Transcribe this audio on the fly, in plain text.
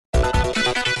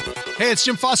Hey, it's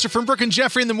Jim Foster from Brooke and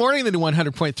Jeffrey in the morning, the new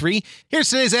 100.3. Here's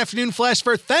today's afternoon flash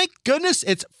for, thank goodness,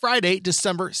 it's Friday,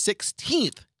 December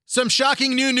 16th. Some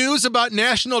shocking new news about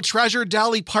national treasure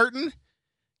Dolly Parton.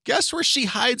 Guess where she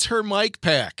hides her mic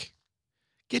pack?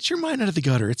 Get your mind out of the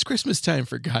gutter. It's Christmas time,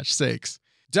 for gosh sakes.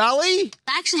 Dolly?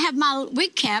 I actually have my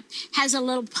wig cap has a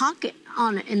little pocket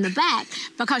on it in the back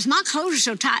because my clothes are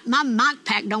so tight. My mic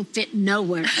pack don't fit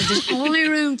nowhere. There's only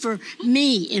room for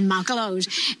me in my clothes.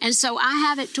 And so I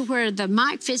have it to where the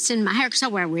mic fits in my hair because I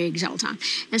wear wigs all the time.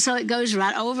 And so it goes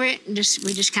right over it and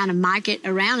we just kind of mic it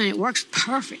around and it works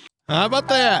perfect. How about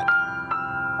that?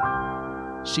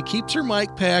 She keeps her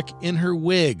mic pack in her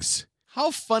wigs.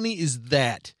 How funny is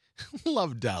that?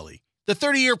 Love Dolly. The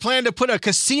 30-year plan to put a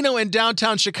casino in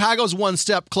downtown Chicago is one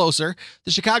step closer.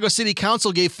 The Chicago City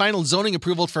Council gave final zoning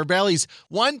approval for Bally's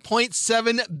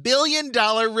 $1.7 billion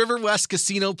River West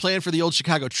casino plan for the old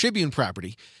Chicago Tribune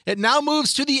property. It now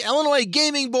moves to the Illinois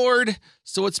Gaming Board,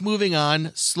 so it's moving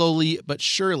on slowly but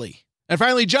surely. And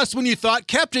finally, just when you thought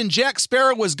Captain Jack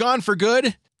Sparrow was gone for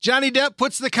good, Johnny Depp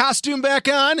puts the costume back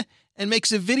on and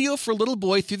makes a video for little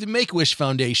boy through the Make-A-Wish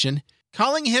Foundation,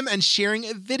 calling him and sharing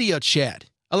a video chat.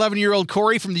 11-year-old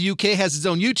Corey from the UK has his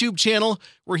own YouTube channel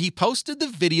where he posted the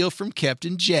video from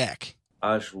Captain Jack.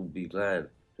 I shall be glad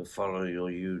to follow your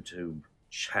YouTube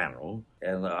channel,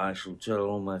 and I shall tell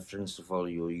all my friends to follow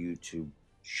your YouTube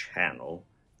channel,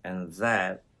 and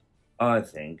that, I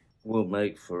think, will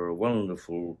make for a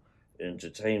wonderful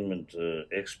entertainment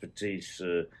expertise,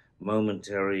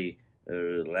 momentary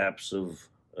lapse of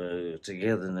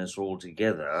togetherness all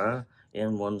together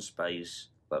in one space,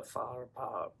 but far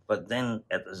apart. But then,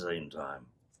 at the same time,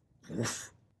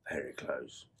 very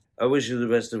close. I wish you the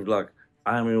best of luck.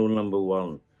 I'm your number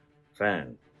one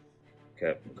fan,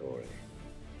 Captain Corey.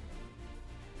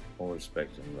 All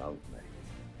respect and love,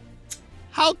 mate.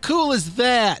 How cool is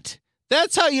that?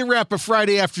 That's how you wrap a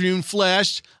Friday afternoon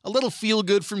flash. A little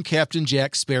feel-good from Captain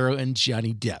Jack Sparrow and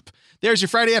Johnny Depp. There's your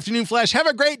Friday afternoon flash. Have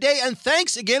a great day, and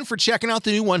thanks again for checking out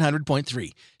the new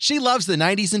 100.3. She loves the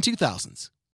 90s and 2000s.